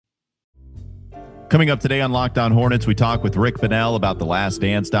Coming up today on Locked On Hornets, we talk with Rick Bonnell about the Last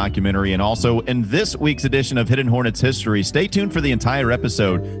Dance documentary, and also in this week's edition of Hidden Hornets History, stay tuned for the entire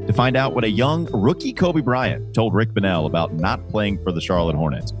episode to find out what a young rookie Kobe Bryant told Rick Bonnell about not playing for the Charlotte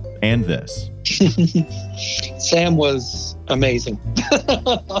Hornets. And this. Sam was amazing.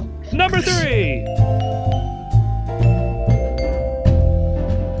 Number 3.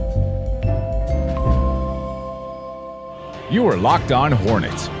 You are Locked On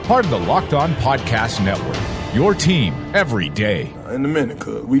Hornets, part of the Locked On Podcast Network. Your team every day. In a minute,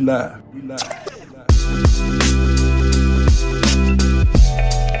 cuz we live.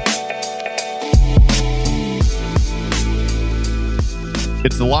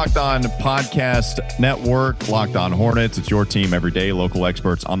 It's the Locked On Podcast Network, Locked On Hornets. It's your team every day. Local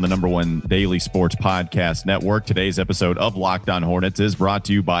experts on the #1 daily sports podcast network. Today's episode of Locked On Hornets is brought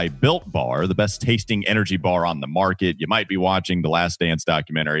to you by Built Bar, the best tasting energy bar on the market. You might be watching the Last Dance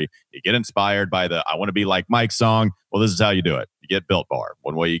documentary. You get inspired by the I Want to Be Like Mike song. Well, this is how you do it. You get Built Bar.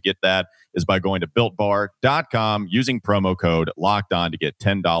 One way you get that is by going to BuiltBar.com, using promo code Locked On to get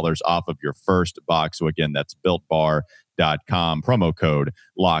 $10 off of your first box. So again, that's BuiltBar.com, promo code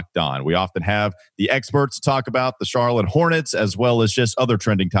Locked On. We often have the experts talk about the Charlotte Hornets as well as just other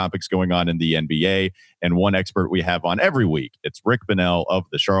trending topics going on in the NBA. And one expert we have on every week, it's Rick Bonnell of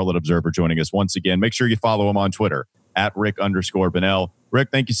the Charlotte Observer joining us once again. Make sure you follow him on Twitter at Rick_Bonnell. Rick,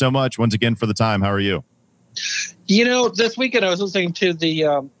 thank you so much once again for the time. How are you? You know, this weekend I was listening to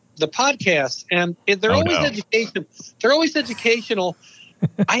the podcast, and they're always educational.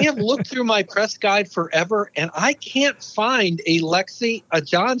 I have looked through my press guide forever, and I can't find a Lexi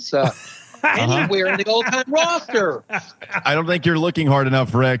Ajansa anywhere in the all-time roster. I don't think you're looking hard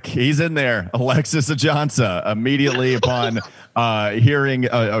enough, Rick. He's in there. Alexis Ajansa, immediately upon hearing,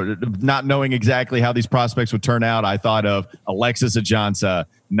 not knowing exactly how these prospects would turn out, I thought of Alexis Ajansa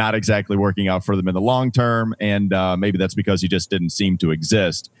not exactly working out for them in the long term, and maybe that's because he just didn't seem to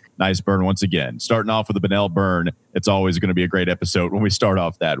exist. Nice burn once again. Starting off with a Bonnell burn. It's always going to be a great episode when we start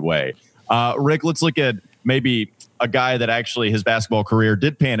off that way. Rick, let's look at maybe a guy that actually his basketball career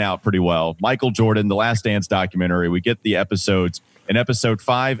did pan out pretty well. Michael Jordan, the Last Dance documentary. We get the episodes in episode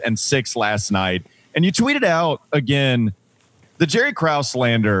 5 and 6 last night. And you tweeted out again, the Jerry Krause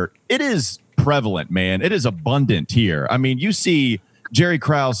slander. It is prevalent, man. It is abundant here. I mean, you see Jerry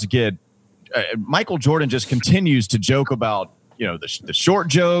Krause get Michael Jordan just continues to joke about, you know, the short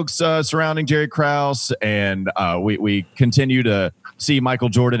jokes surrounding Jerry Krause, and we continue to see Michael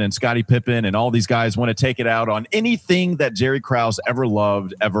Jordan and Scottie Pippen and all these guys want to take it out on anything that Jerry Krause ever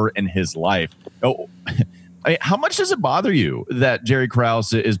loved ever in his life. Oh, how much does it bother you that Jerry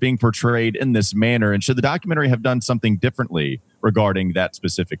Krause is being portrayed in this manner, and should the documentary have done something differently regarding that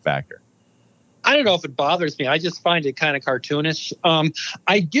specific factor? I don't know if it bothers me. I just find it kind of cartoonish.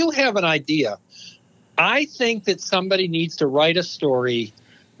 I do have an idea. I think that somebody needs to write a story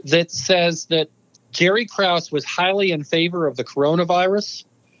that says that Jerry Krause was highly in favor of the coronavirus,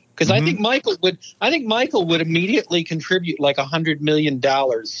 because I think Michael would immediately contribute like $100 million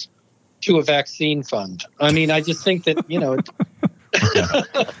to a vaccine fund. I mean, I just think that, you know,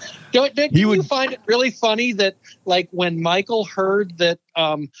 don't you find it really funny that, like, when Michael heard that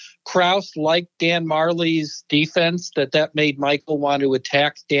Krause liked Dan Marley's defense, that made Michael want to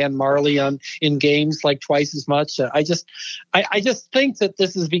attack Dan Marley in games like twice as much? I just think that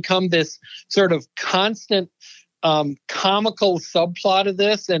this has become this sort of constant comical subplot of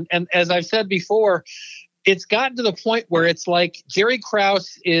this, and as I've said before, it's gotten to the point where it's like Jerry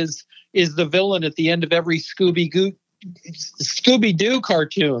Krause is the villain at the end of every Scooby-Doo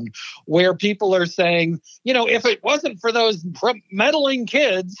cartoon, where people are saying, you know, if it wasn't for those meddling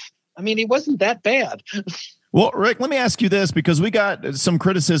kids, I mean, he wasn't that bad. Well, Rick, let me ask you this, because we got some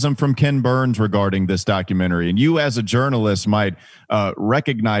criticism from Ken Burns regarding this documentary, and you as a journalist might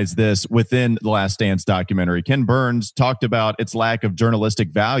recognize this within the Last Dance documentary. Ken Burns talked about its lack of journalistic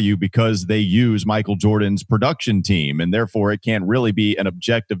value because they use Michael Jordan's production team, and therefore it can't really be an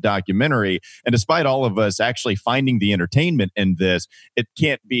objective documentary. And despite all of us actually finding the entertainment in this, it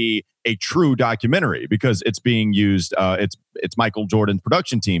can't be a true documentary because it's being used. It's Michael Jordan's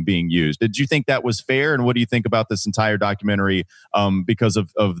production team being used. Did you think that was fair? And what do you think about this entire documentary because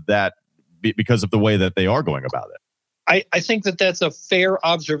of that, because of the way that they are going about it? I think that that's a fair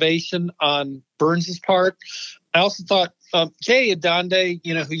observation on Burns's part. I also thought Jay Adonde,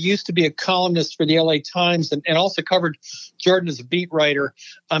 you know, who used to be a columnist for the LA Times and also covered Jordan as a beat writer,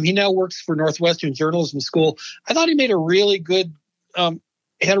 he now works for Northwestern Journalism School. I thought he made a really good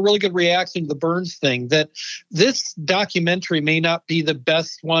had a really good reaction to the Burns thing, that this documentary may not be the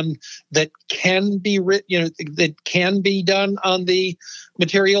best one that can be written, that can be done on the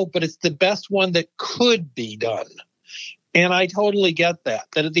material, but it's the best one that could be done. And I totally get that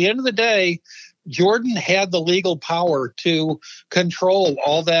at the end of the day, Jordan had the legal power to control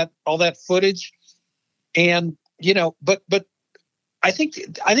all that footage. And, but I think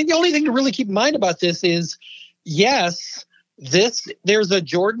the only thing to really keep in mind about this is, yes, there's a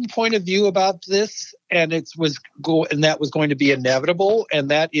Jordan point of view about this, and that was going to be inevitable. And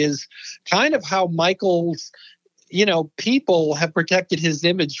that is kind of how Michael's, people have protected his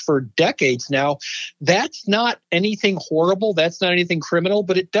image for decades now. That's not anything horrible. That's not anything criminal,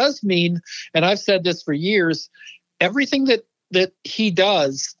 but it does mean, and I've said this for years, everything that he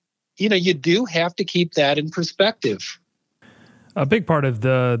does, you do have to keep that in perspective. A big part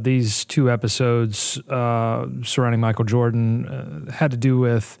of these two episodes surrounding Michael Jordan had to do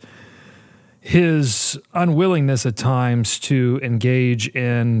with his unwillingness at times to engage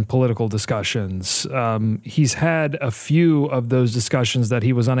in political discussions. He's had a few of those discussions that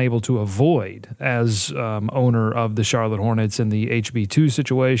he was unable to avoid as owner of the Charlotte Hornets in the HB2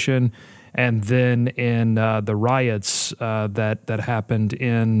 situation, and then in the riots that happened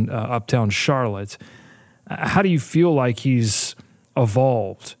in uptown Charlotte. How do you feel like he's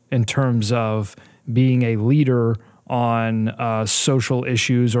evolved in terms of being a leader on social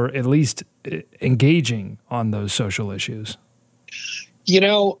issues, or at least engaging on those social issues? I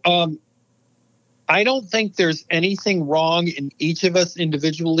don't think there's anything wrong in each of us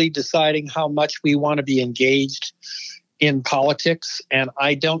individually deciding how much we want to be engaged in politics. And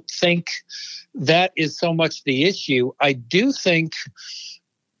I don't think that is so much the issue. I do think,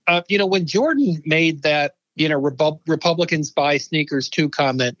 when Jordan made that, Republicans buy sneakers too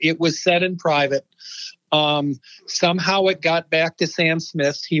comment, it was said in private. Somehow it got back to Sam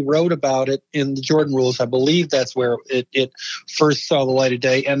Smith. He wrote about it in the Jordan Rules. I believe that's where it first saw the light of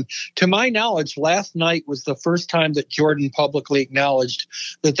day. And to my knowledge, last night was the first time that Jordan publicly acknowledged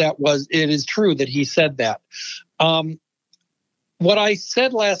it is true that he said that. What I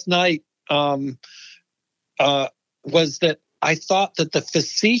said last night was that I thought that the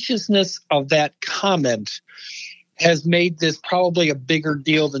facetiousness of that comment has made this probably a bigger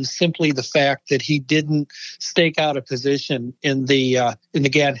deal than simply the fact that he didn't stake out a position in the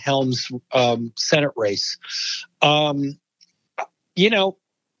Gad Helms Senate race.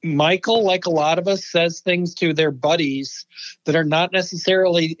 Michael, like a lot of us, says things to their buddies that are not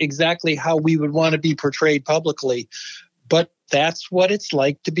necessarily exactly how we would want to be portrayed publicly. But that's what it's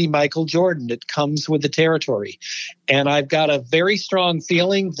like to be Michael Jordan. It comes with the territory. And I've got a very strong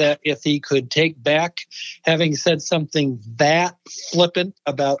feeling that if he could take back having said something that flippant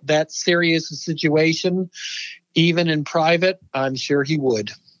about that serious a situation, even in private, I'm sure he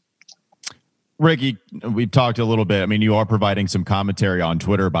would. Ricky, we talked a little bit. I mean, you are providing some commentary on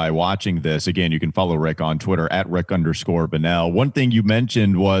Twitter by watching this. Again, you can follow Rick on Twitter at Rick_Bonnell. One thing you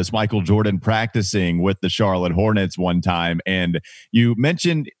mentioned was Michael Jordan practicing with the Charlotte Hornets one time. And you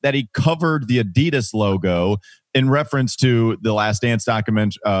mentioned that he covered the Adidas logo in reference to the Last Dance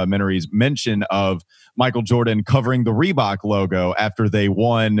documentary's mention of Michael Jordan covering the Reebok logo after they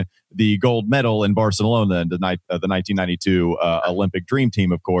won the gold medal in Barcelona, the 1992 Olympic Dream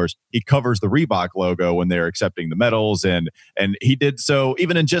Team, of course. He covers the Reebok logo when they're accepting the medals, and he did so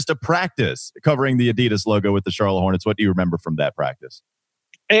even in just a practice, covering the Adidas logo with the Charlotte Hornets. What do you remember from that practice?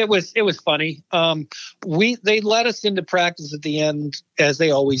 It was funny. They let us into practice at the end, as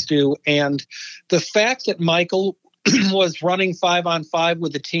they always do, and the fact that Michael was running 5-on-5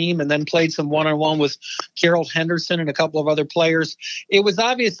 with the team and then played some 1-on-1 with Gerald Henderson and a couple of other players, it was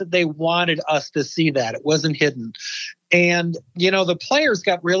obvious that they wanted us to see that. It wasn't hidden. And, the players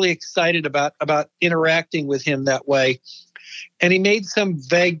got really excited about interacting with him that way. And he made some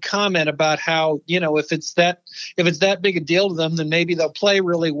vague comment about how, if it's that big a deal to them, then maybe they'll play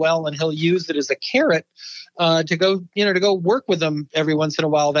really well and he'll use it as a carrot to go work with them every once in a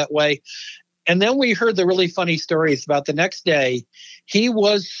while that way. And then we heard the really funny stories about the next day. He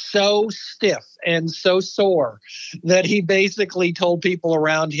was so stiff and so sore that he basically told people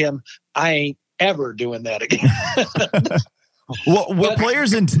around him, I ain't ever doing that again. Were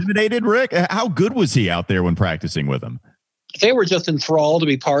players intimidated, Rick? How good was he out there when practicing with them? They were just enthralled to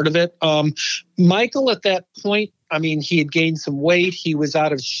be part of it. Michael, at that point, he had gained some weight. He was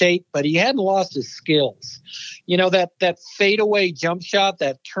out of shape, but he hadn't lost his skills. That fadeaway jump shot,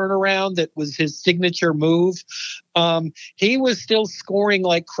 that turnaround that was his signature move. He was still scoring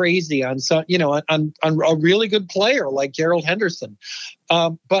like crazy on a really good player like Gerald Henderson.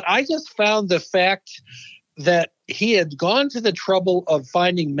 But I just found the fact that he had gone to the trouble of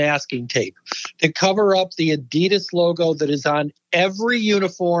finding masking tape to cover up the Adidas logo that is on every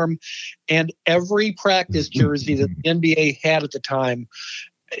uniform and every practice jersey that the NBA had at the time.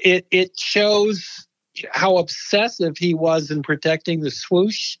 It shows how obsessive he was in protecting the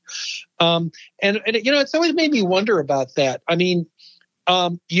swoosh. And it's always made me wonder about that. I mean,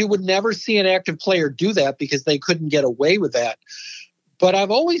 you would never see an active player do that because they couldn't get away with that. But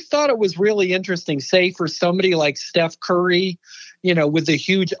I've always thought it was really interesting, say, for somebody like Steph Curry, with a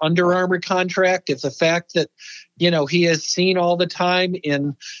huge Under Armour contract, if the fact that, he is seen all the time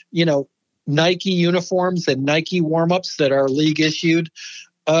in, Nike uniforms and Nike warm-ups that are league issued,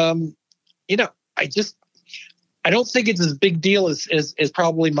 I don't think it's as big deal as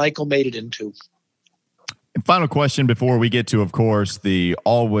probably Michael made it into. And final question before we get to, of course, the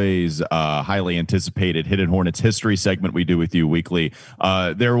always highly anticipated Hidden Hornets history segment we do with you weekly.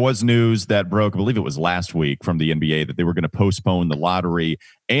 There was news that broke, I believe it was last week, from the NBA that they were going to postpone the lottery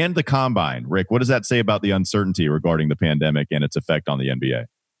and the combine. Rick, what does that say about the uncertainty regarding the pandemic and its effect on the NBA?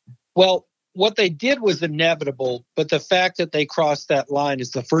 Well, what they did was inevitable, but the fact that they crossed that line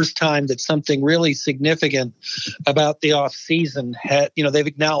is the first time that something really significant about the off season had, they've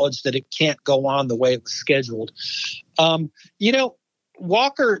acknowledged that it can't go on the way it was scheduled.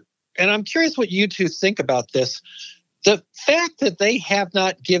 Walker, and I'm curious what you two think about this. The fact that they have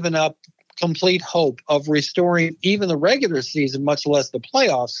not given up complete hope of restoring even the regular season, much less the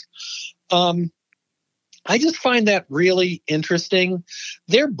playoffs. I just find that really interesting.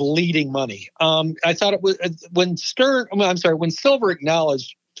 They're bleeding money. I thought it was when Silver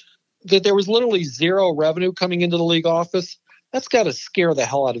acknowledged that there was literally zero revenue coming into the league office. That's got to scare the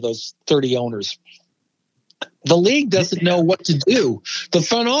hell out of those 30 owners. The league doesn't know what to do. The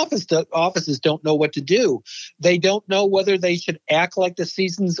front offices don't know what to do. They don't know whether they should act like the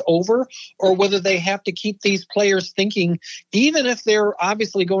season's over or whether they have to keep these players thinking, even if they're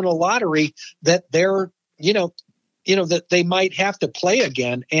obviously going to a lottery, that they're that they might have to play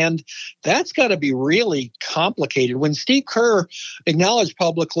again. And that's got to be really complicated. When Steve Kerr acknowledged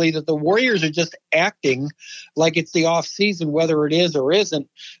publicly that the Warriors are just acting like it's the off season, whether it is or isn't,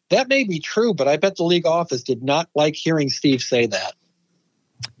 that may be true, but I bet the league office did not like hearing Steve say that.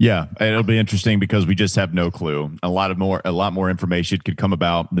 Yeah, it'll be interesting because we just have no clue. A lot more information could come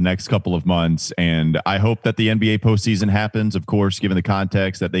about the next couple of months, and I hope that the NBA postseason happens. Of course, given the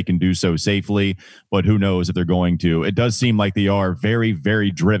context that they can do so safely, but who knows if they're going to? It does seem like they are very, very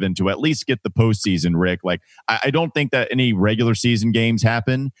driven to at least get the postseason. Rick, like I don't think that any regular season games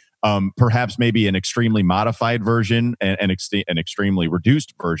happen. Perhaps maybe an extremely modified version and an extremely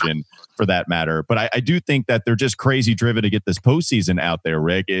reduced version for that matter. But I do think that they're just crazy driven to get this postseason out there,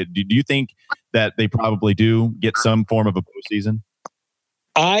 Rick. Do you think that they probably do get some form of a postseason?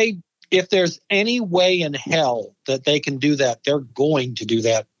 If there's any way in hell that they can do that, they're going to do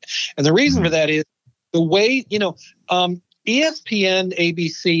that. And the reason for that is the way, ESPN,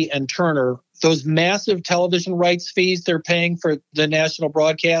 ABC, and Turner, those massive television rights fees they're paying for the national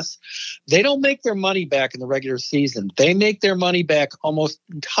broadcasts, they don't make their money back in the regular season. They make their money back almost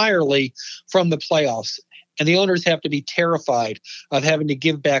entirely from the playoffs. And the owners have to be terrified of having to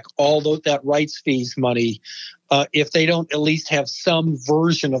give back all that rights fees money if they don't at least have some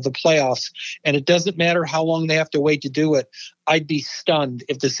version of the playoffs. And it doesn't matter how long they have to wait to do it. I'd be stunned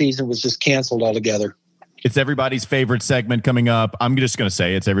if the season was just canceled altogether. It's everybody's favorite segment coming up. I'm just going to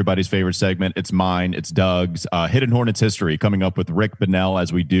say it's everybody's favorite segment. It's mine. It's Doug's. Hidden Hornets history coming up with Rick Bonnell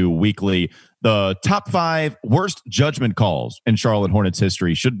as we do weekly. The top 5 worst judgment calls in Charlotte Hornets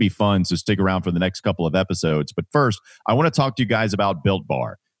history should be fun, so stick around for the next couple of episodes. But first, I want to talk to you guys about Built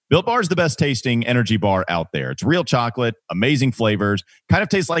Bar. Built Bar is the best tasting energy bar out there. It's real chocolate, amazing flavors, kind of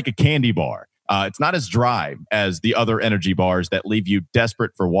tastes like a candy bar. It's not as dry as the other energy bars that leave you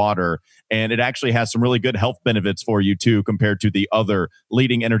desperate for water. And it actually has some really good health benefits for you, too, compared to the other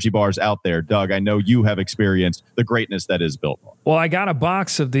leading energy bars out there. Doug, I know you have experienced the greatness that is Built Bar. Well, I got a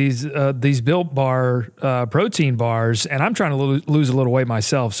box of these Built Bar protein bars, and I'm trying to lose a little weight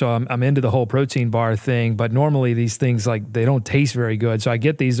myself, so I'm into the whole protein bar thing. But normally these things, they don't taste very good. So I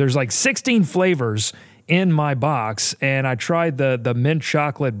get these. There's 16 flavors in my box, and I tried the mint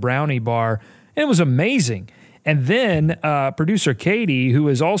chocolate brownie bar, and it was amazing. And then producer Katie, who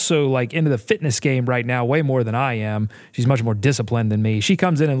is also into the fitness game right now, way more than I am. She's much more disciplined than me. She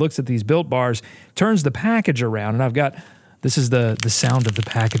comes in and looks at these Built Bars, turns the package around, and I've got This is the sound of the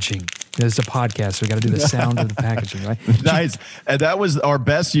packaging. It's a podcast, so we got to do the sound of the packaging, right? Nice. And that was our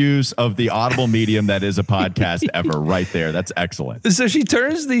best use of the audible medium that is a podcast ever right there. That's excellent. So she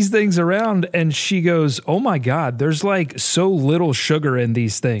turns these things around and she goes, oh my God, there's like so little sugar in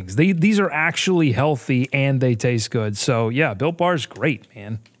these things. These are actually healthy and they taste good. So yeah, Built Bar's great,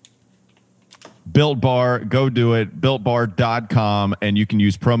 man. Built Bar, go do it. BuiltBar.com, and you can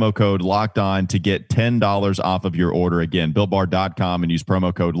use promo code Locked On to get $10 off of your order. Again, BuiltBar.com and use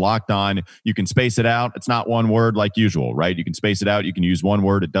promo code Locked On. You can space it out. It's not one word like usual, right? You can space it out. You can use one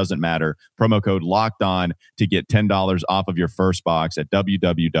word. It doesn't matter. Promo code Locked On to get $10 off of your first box at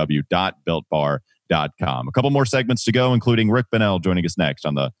www.BuiltBar.com. A couple more segments to go, including Rick Bonnell joining us next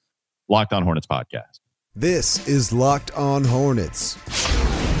on the Locked On Hornets podcast. This is Locked On Hornets.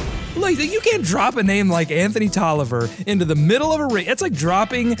 Like, you can't drop a name like Anthony Tolliver into the middle of a ring. It's like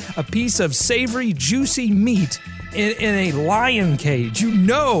dropping a piece of savory, juicy meat in a lion cage. You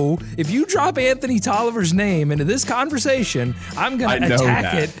know, if you drop Anthony Tolliver's name into this conversation, I'm gonna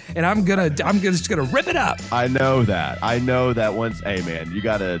attack it, and I'm just gonna rip it up. I know that once, hey man, you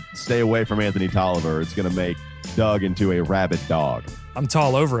gotta stay away from Anthony Tolliver. It's gonna make Doug into a rabid dog. I'm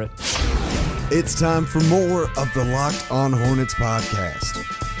tall over it. It's time for more of the Locked On Hornets podcast.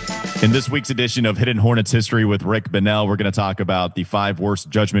 In this week's edition of Hidden Hornets History with Rick Bonnell, we're going to talk about the 5 worst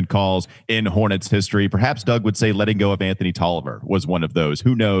judgment calls in Hornets history. Perhaps Doug would say letting go of Anthony Tolliver was one of those.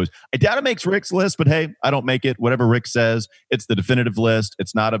 Who knows? I doubt it makes Rick's list, but hey, I don't make it. Whatever Rick says, it's the definitive list.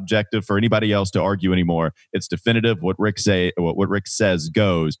 It's not objective for anybody else to argue anymore. It's definitive. What Rick says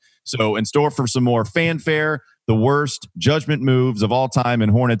goes. So in store for some more fanfare, the worst judgment moves of all time in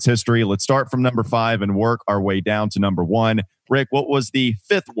Hornets history. Let's start from number 5 and work our way down to number 1. Rick, what was the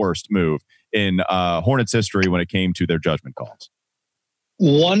 5th worst move in Hornets history when it came to their judgment calls?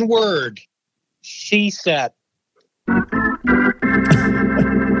 One word, C-set.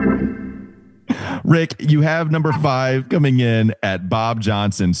 Rick, you have number 5 coming in at Bob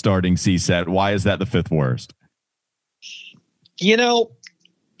Johnson starting C-set. Why is that the 5th worst? You know,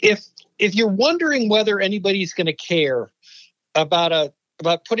 if you're wondering whether anybody's going to care about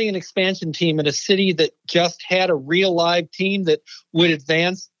putting an expansion team in a city that just had a real live team that would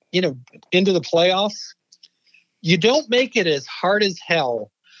advance, into the playoffs, you don't make it as hard as hell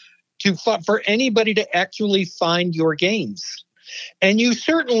for anybody to actually find your games. And you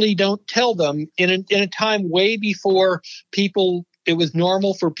certainly don't tell them in a time way before it was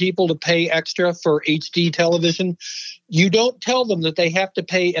normal for people to pay extra for HD television. You don't tell them that they have to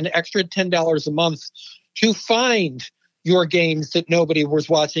pay an extra $10 a month to find your games that nobody was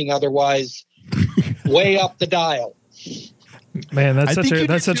watching otherwise way up the dial. Man, that's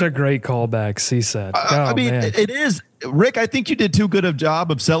such a great callback, C-set. It is. Rick, I think you did too good of a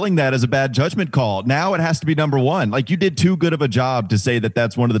job of selling that as a bad judgment call. Now it has to be number 1. Like, you did too good of a job to say that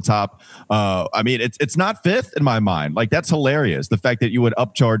that's one of the top. It's not 5th in my mind. Like, that's hilarious. The fact that you would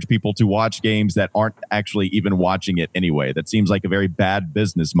upcharge people to watch games that aren't actually even watching it anyway. That seems like a very bad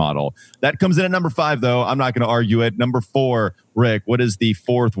business model. That comes in at number 5, though. I'm not going to argue it. Number 4, Rick, what is the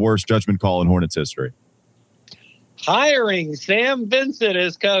 4th worst judgment call in Hornets history? Hiring Sam Vincent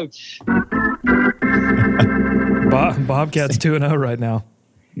as coach. Bobcats 2-0 right now.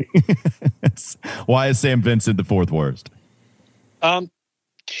 Why is Sam Vincent the 4th worst?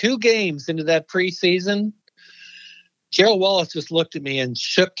 2 games into that preseason, Gerald Wallace just looked at me and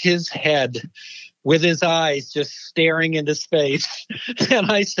shook his head with his eyes just staring into space.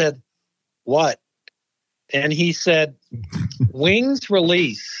 And I said, what? And he said, wings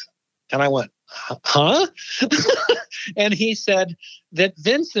release. And I went, huh? And he said that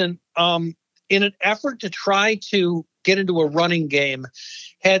Vincent, in an effort to try to get into a running game,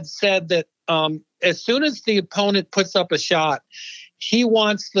 had said that as soon as the opponent puts up a shot, he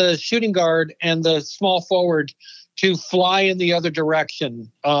wants the shooting guard and the small forward to fly in the other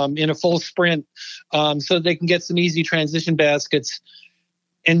direction in a full sprint so they can get some easy transition baskets.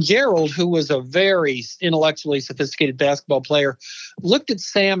 And Gerald, who was a very intellectually sophisticated basketball player, looked at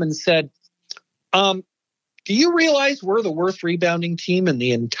Sam and said, do you realize we're the worst rebounding team in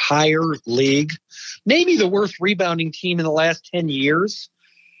the entire league? Maybe the worst rebounding team in the last 10 years.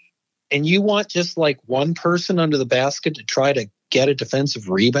 And you want just like one person under the basket to try to get a defensive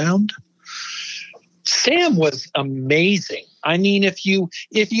rebound? Sam was amazing. I mean, if you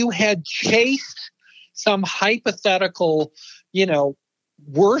had chased some hypothetical,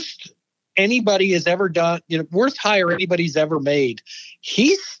 worst anybody has ever done, worst hire anybody's ever made,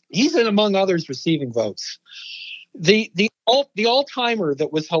 he's in among others receiving votes. The all-timer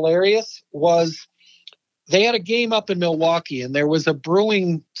that was hilarious was they had a game up in Milwaukee and there was a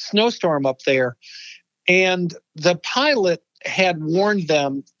brewing snowstorm up there. And the pilot had warned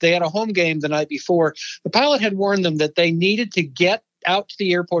them, they had a home game the night before. The pilot had warned them that they needed to get out to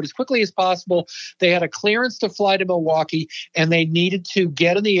the airport as quickly as possible. They had a clearance to fly to Milwaukee, and they needed to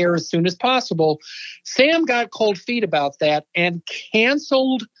get in the air as soon as possible. Sam got cold feet about that and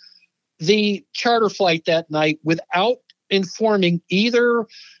canceled the charter flight that night without informing either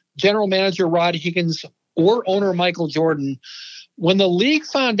general manager Rod Higgins or owner Michael Jordan. When the league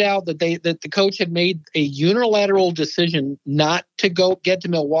found out that the coach had made a unilateral decision not to get to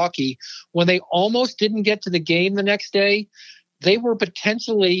Milwaukee, when they almost didn't get to the game the next day, they were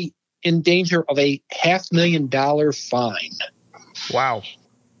potentially in danger of a $500,000 fine. Wow.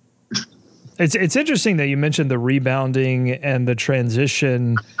 It's interesting that you mentioned the rebounding and the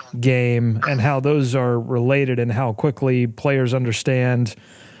transition game and how those are related and how quickly players understand,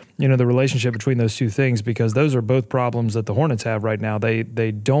 the relationship between those two things, because those are both problems that the Hornets have right now. They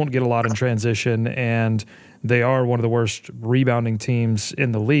don't get a lot in transition, and they are one of the worst rebounding teams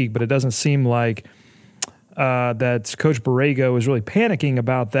in the league, but it doesn't seem like that Coach Borrego is really panicking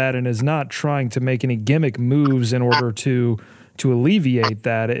about that and is not trying to make any gimmick moves in order to alleviate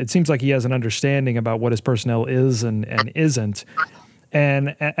that. It seems like he has an understanding about what his personnel is and isn't.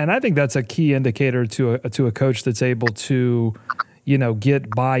 And I think that's a key indicator to a coach that's able to, get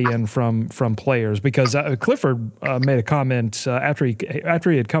buy-in from players, because Clifford made a comment after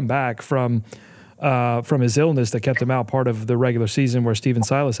he had come back from his illness that kept him out part of the regular season where Steven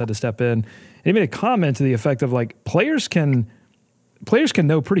Silas had to step in. And he made a comment to the effect of, like, players can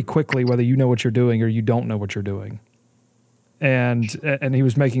know pretty quickly whether you know what you're doing or you don't know what you're doing. And he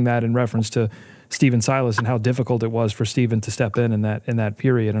was making that in reference to Steven Silas and how difficult it was for Steven to step in that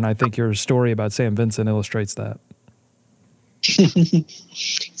period. And I think your story about Sam Vincent illustrates that.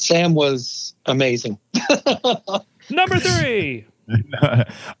 Sam was amazing. Number 3.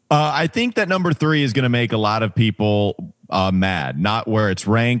 I think that number 3 is going to make a lot of people mad. Not where it's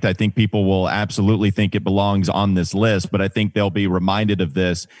ranked. I think people will absolutely think it belongs on this list, but I think they'll be reminded of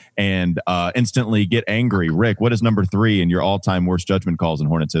this and instantly get angry. Rick, what is number 3 in your all-time worst judgment calls in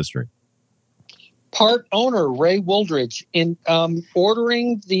Hornets history? Part owner Ray Wooldridge in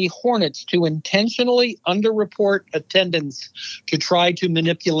ordering the Hornets to intentionally underreport attendance to try to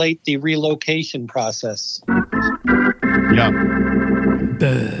manipulate the relocation process. Yeah.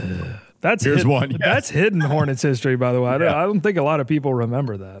 That's Here's hidden, one. Yes. That's hidden Hornets history, by the way. I don't think a lot of people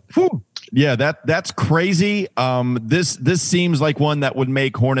remember that. Whew. Yeah, that's crazy. This seems like one that would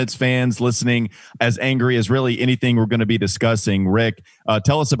make Hornets fans listening as angry as really anything we're going to be discussing. Rick,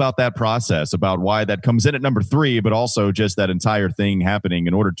 tell us about that process, about why that comes in at number 3, but also just that entire thing happening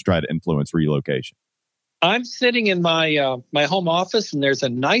in order to try to influence relocation. I'm sitting in my my home office, and there's a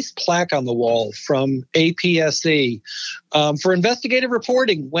nice plaque on the wall from APSE for investigative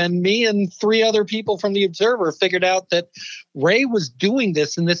reporting, when me and 3 other people from the Observer figured out that Ray was doing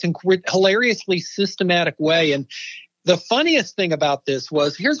this in this hilariously systematic way. And the funniest thing about this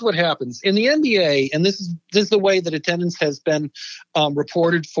was, here's what happens in the NBA, and this is the way that attendance has been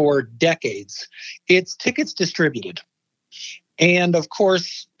reported for decades. It's tickets distributed, and of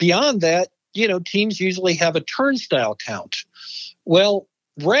course, beyond that, teams usually have a turnstile count. Well,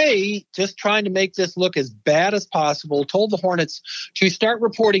 Ray, just trying to make this look as bad as possible, told the Hornets to start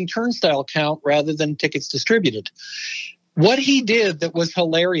reporting turnstile count rather than tickets distributed. What he did that was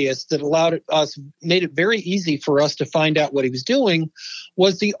hilarious, that made it very easy for us to find out what he was doing,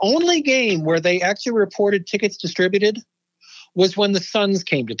 was the only game where they actually reported tickets distributed was when the Suns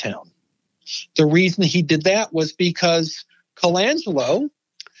came to town. The reason he did that was because Colangelo,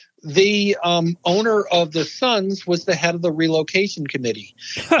 the owner of the Suns, was the head of the relocation committee.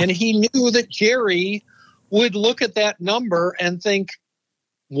 And he knew that Jerry would look at that number and think,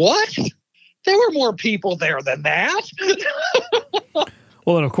 what? There were more people there than that.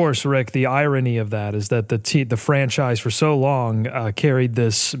 Well, and of course, Rick, the irony of that is that the franchise for so long carried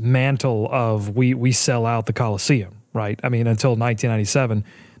this mantle of we sell out the Coliseum, right? I mean, until 1997,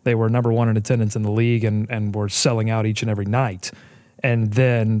 they were number 1 in attendance in the league and were selling out each and every night. And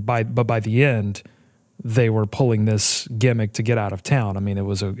then by the end, they were pulling this gimmick to get out of town. I mean, it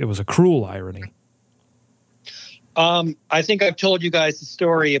was a cruel irony. I think I've told you guys the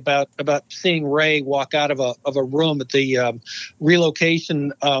story about seeing Ray walk out of a room at the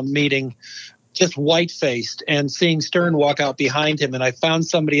relocation meeting, just white-faced, and seeing Stern walk out behind him. And I found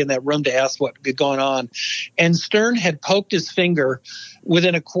somebody in that room to ask what had gone on. And Stern had poked his finger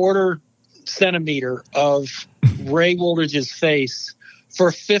within a quarter centimeter of Ray Wooldridge's face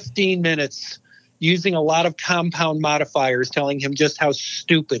for 15 minutes using a lot of compound modifiers, telling him just how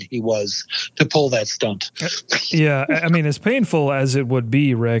stupid he was to pull that stunt. Yeah, I mean, as painful as it would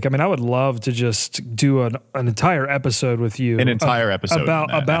be, Rick, I mean, I would love to just do an entire episode with you. An entire episode.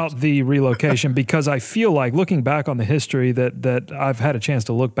 About the relocation, because I feel like looking back on the history that I've had a chance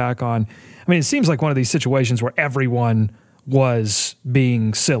to look back on, I mean, it seems like one of these situations where everyone was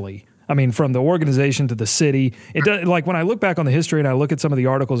being silly. I mean, from the organization to the city, it does, like when I look back on the history and I look at some of the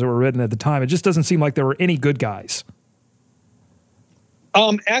articles that were written at the time, it just doesn't seem like there were any good guys.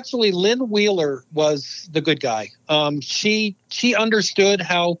 Actually, Lynn Wheeler was the good guy. She understood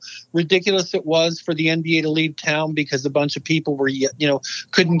how ridiculous it was for the NBA to leave town because a bunch of people were,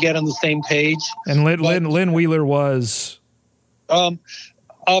 couldn't get on the same page. And Lynn Wheeler was a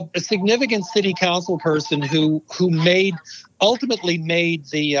significant city council person who ultimately made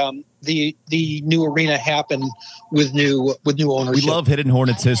the new arena happen with new ownership. We love Hidden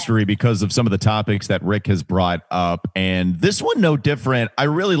Hornets history because of some of the topics that Rick has brought up, and this one no different. I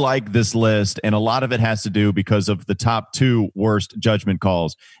really like this list, and a lot of it has to do because of the top 2 worst judgment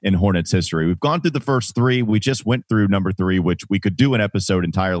calls in Hornets history. We've gone through the first 3. We just went through number 3, which we could do an episode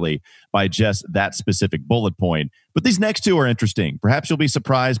entirely by just that specific bullet point. But these next 2 are interesting. Perhaps you'll be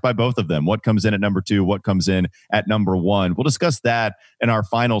surprised by both of them. What comes in at number 2, what comes in at number 1. We'll discuss that in our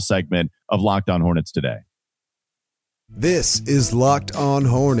final segment of Locked On Hornets today. This is Locked On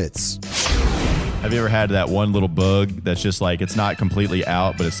Hornets. Have you ever had that one little bug that's just like, it's not completely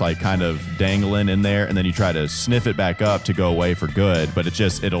out, but it's like kind of dangling in there, and then you try to sniff it back up to go away for good, but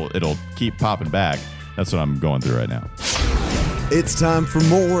it'll keep popping back? That's what I'm going through right now. It's time for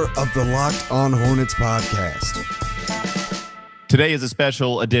more of the Locked On Hornets podcast. Today is a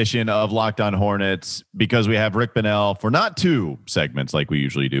special edition of Locked On Hornets because we have Rick Bonnell for not 2 segments like we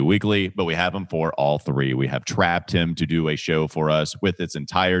usually do weekly, but we have him for all 3. We have trapped him to do a show for us with its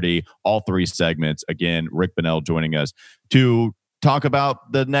entirety, all 3 segments. Again, Rick Bonnell joining us to talk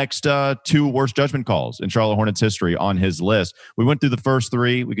about the next 2 worst judgment calls in Charlotte Hornets history on his list. We went through the first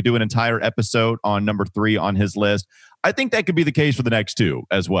 3. We could do an entire episode on number 3 on his list. I think that could be the case for the next 2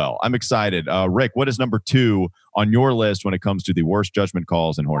 as well. I'm excited. Rick, what is number 2 on your list when it comes to the worst judgment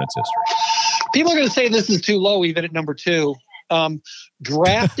calls in Hornets history? People are going to say this is too low, even at number 2.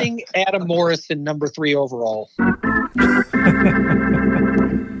 Drafting Adam Morrison number 3 overall.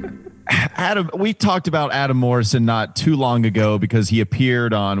 Adam, we talked about Adam Morrison not too long ago because he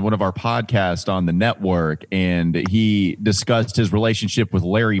appeared on one of our podcasts on the network and he discussed his relationship with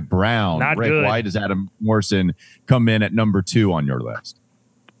Larry Brown. Not Rick, good. Why does Adam Morrison come in at number 2 on your list?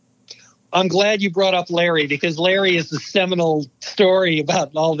 I'm glad you brought up Larry because Larry is the seminal story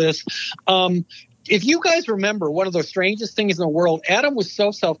about all this. If you guys remember, one of the strangest things in the world, Adam was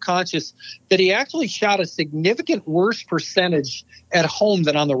so self-conscious that he actually shot a significant worse percentage at home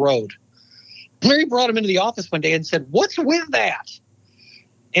than on the road. Larry brought him into the office one day and said, "What's with that?"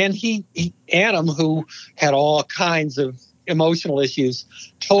 And Adam, who had all kinds of emotional issues,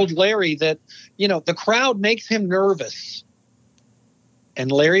 told Larry that, the crowd makes him nervous.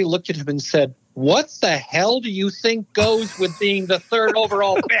 And Larry looked at him and said, "What the hell do you think goes with being the 3rd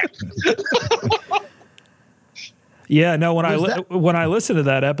overall pick?" Yeah, no. When I listened to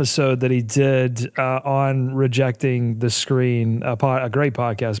that episode that he did on rejecting the screen, a great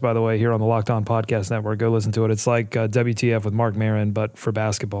podcast, by the way, here on the Locked On Podcast Network. Go listen to it. It's like WTF with Mark Maron, but for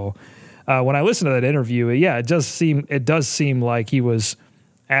basketball. When I listened to that interview, it does seem like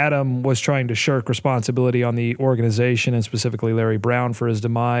Adam was trying to shirk responsibility on the organization and specifically Larry Brown for his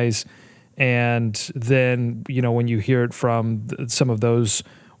demise. And then, when you hear it from some of those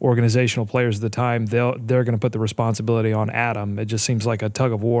organizational players at the time, they're going to put the responsibility on Adam. It just seems like a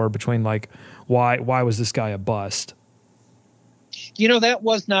tug of war between why was this guy a bust? That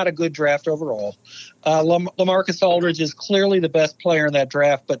was not a good draft overall. LaMarcus Aldridge is clearly the best player in that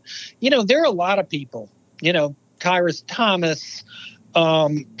draft, but there are a lot of people. Tyrus Thomas,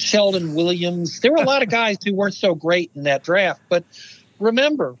 Sheldon Williams. There were a lot of guys who weren't so great in that draft. But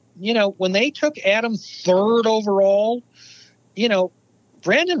remember, when they took Adam 3rd overall,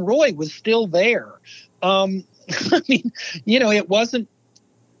 Brandon Roy was still there. It wasn't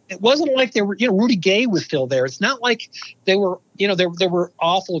like they were, Rudy Gay was still there. It's not like they were, there were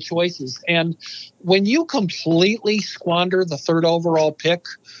awful choices. And when you completely squander the 3rd overall pick,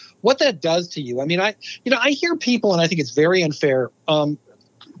 what that does to you. I hear people, and I think it's very unfair,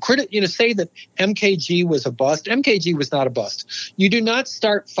 say that MKG was a bust. MKG was not a bust. You do not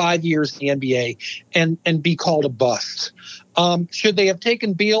start 5 years in the NBA and be called a bust. Should they have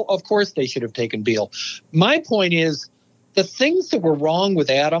taken Beal? Of course they should have taken Beal. My point is the things that were wrong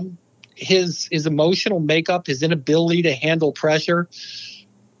with Adam, his emotional makeup, his inability to handle pressure,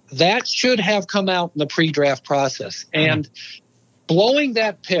 That should have come out in the pre-draft process. And blowing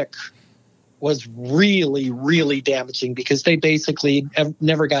that pick was really, really damaging because they basically have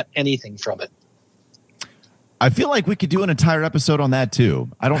never got anything from it. I feel like we could do an entire episode on that too.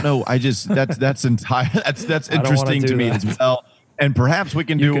 I don't know. That's interesting to me as well. And perhaps we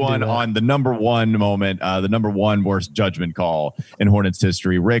can do one on the number one moment, the number one worst judgment call in Hornets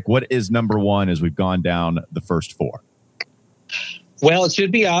history. Rick, what is number one as we've gone down the first four? Well, it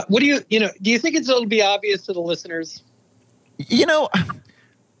should be. What do you think it'll be obvious to the listeners? I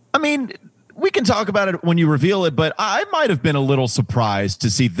mean, we can talk about it when you reveal it, but I might have been a little surprised to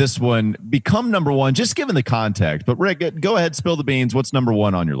see this one become number one, just given the context. But Rick, go ahead, spill the beans. What's number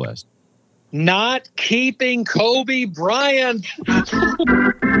one on your list? Not keeping Kobe Bryant.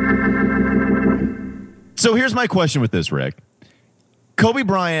 So here's my question with this, Rick. Kobe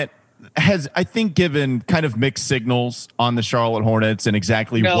Bryant has, I think, given kind of mixed signals on the Charlotte Hornets and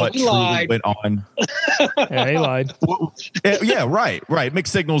exactly what truly went on. Yeah, he lied. Yeah, right.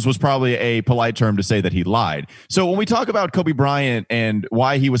 Mixed signals was probably a polite term to say that he lied. So when we talk about Kobe Bryant and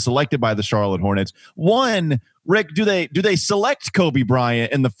why he was selected by the Charlotte Hornets, one, Rick, do they select Kobe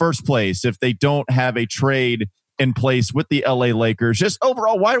Bryant in the first place if they don't have a trade in place with the LA Lakers? Just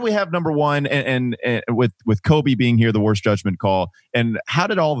overall, why do we have number one and with Kobe being here, the worst judgment call? And how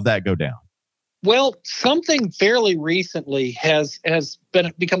did all of that go down? Well, something fairly recently has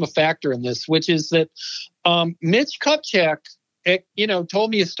become a factor in this, which is that Mitch Kupchak,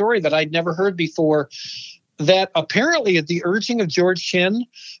 told me a story that I'd never heard before, that apparently at the urging of George Shinn,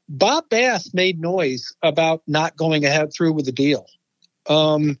 Bob Bass made noise about not going ahead through with the deal.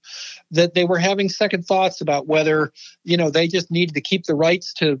 That they were having second thoughts about whether, they just needed to keep the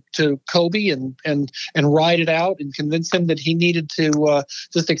rights to Kobe and ride it out and convince him that he needed to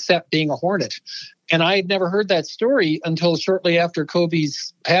just accept being a Hornet. And I had never heard that story until shortly after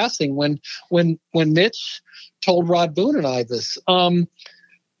Kobe's passing, when Mitch told Rod Boone and I this.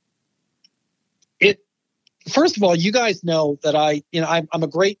 First of all, you guys know that I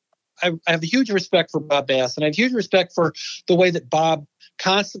have a huge respect for Bob Bass, and I have huge respect for the way that Bob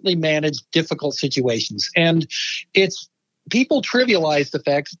constantly managed difficult situations. And people trivialize the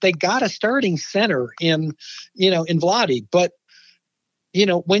fact that they got a starting center in Vlade. But,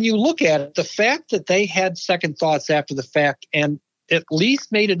 when you look at it, the fact that they had second thoughts after the fact and at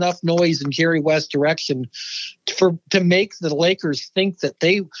least made enough noise in Jerry West's direction to make the Lakers think that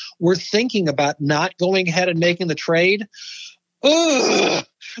they were thinking about not going ahead and making the trade. Ugh.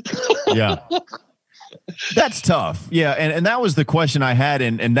 Yeah. That's tough. Yeah. And that was the question I had.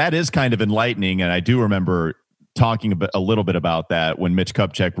 And that is kind of enlightening. And I do remember talking a little bit about that when Mitch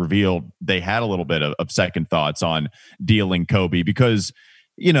Kupchak revealed they had a little bit of second thoughts on dealing Kobe, because,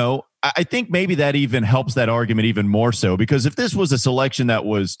 I think maybe that even helps that argument even more so, because if this was a selection that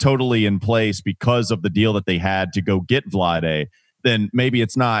was totally in place because of the deal that they had to go get Vlade, then maybe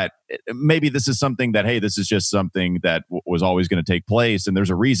it's not. Maybe this is something that, hey, this is just something that was always going to take place, and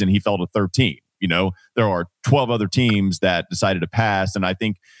there's a reason he fell to 13. There are 12 other teams that decided to pass, and I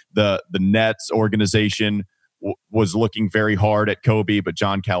think the Nets organization was looking very hard at Kobe, but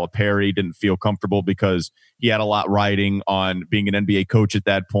John Calipari didn't feel comfortable because he had a lot riding on being an NBA coach at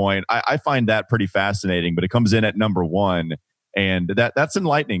that point. I find that pretty fascinating, but it comes in at number one. And that's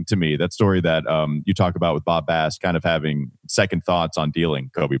enlightening to me, that story that you talk about with Bob Bass kind of having second thoughts on dealing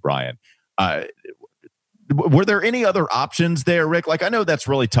Kobe Bryant. Were there any other options there, Rick? Like, I know that's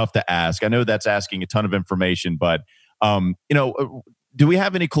really tough to ask. I know that's asking a ton of information, but, do we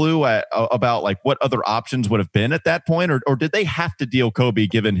have any clue about like what other options would have been at that point? Or did they have to deal Kobe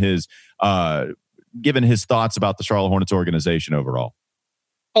given his thoughts about the Charlotte Hornets organization overall?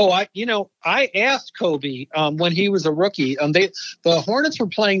 Oh, I asked Kobe when he was a rookie. The Hornets were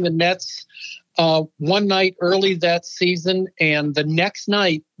playing the Nets one night early that season, and the next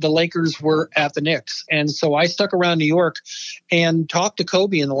night the Lakers were at the Knicks. And so I stuck around New York and talked to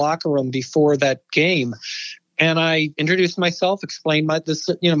Kobe in the locker room before that game. And I introduced myself, explained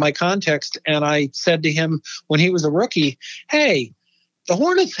my context, and I said to him when he was a rookie, "Hey, the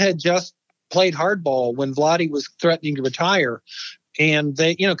Hornets had just played hardball when Vlade was threatening to retire." And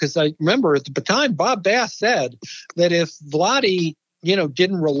they, because I remember at the time, Bob Bass said that if Vlade,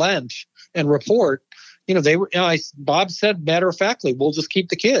 didn't relent and report, Bob said, matter of factly, we'll just keep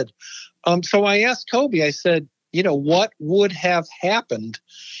the kid. So I asked Kobe, I said, what would have happened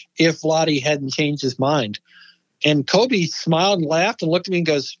if Vlade hadn't changed his mind? And Kobe smiled and laughed and looked at me and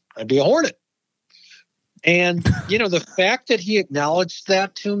goes, "I'd be a Hornet." And, the fact that he acknowledged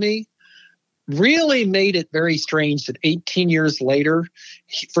that to me really made it very strange that 18 years later,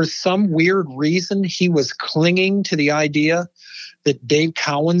 for some weird reason, he was clinging to the idea that Dave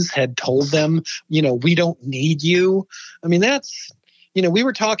Cowens had told them, we don't need you. I mean, that's, we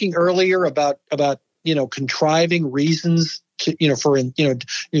were talking earlier about contriving reasons to, for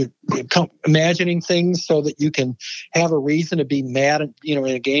imagining things so that you can have a reason to be mad at, in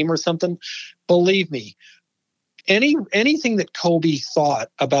a game or something. Believe me, anything that Kobe thought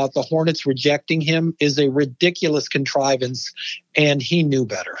about the Hornets rejecting him is a ridiculous contrivance, and he knew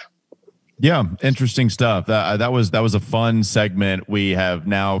better. Yeah, interesting stuff. That was a fun segment. We have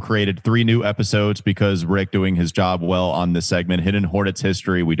now created 3 new episodes because Rick doing his job well on this segment. Hidden Hornets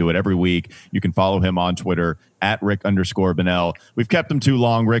History. We do it every week. You can follow him on Twitter at Rick_Bonnell. We've kept him too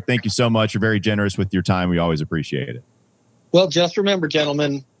long. Rick, thank you so much. You're very generous with your time. We always appreciate it. Well, just remember,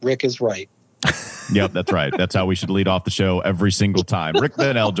 gentlemen, Rick is right. Yep, that's right. That's how we should lead off the show every single time. Rick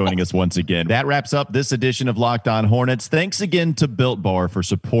Bonnell joining us once again. That wraps up this edition of Locked On Hornets. Thanks again to Built Bar for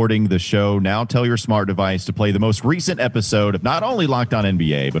supporting the show. Now tell your smart device to play the most recent episode of not only Locked On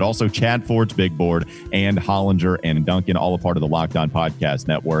NBA, but also Chad Ford's Big Board and Hollinger and Duncan, all a part of the Locked On Podcast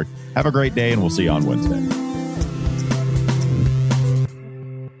Network. Have a great day, and we'll see you on Wednesday.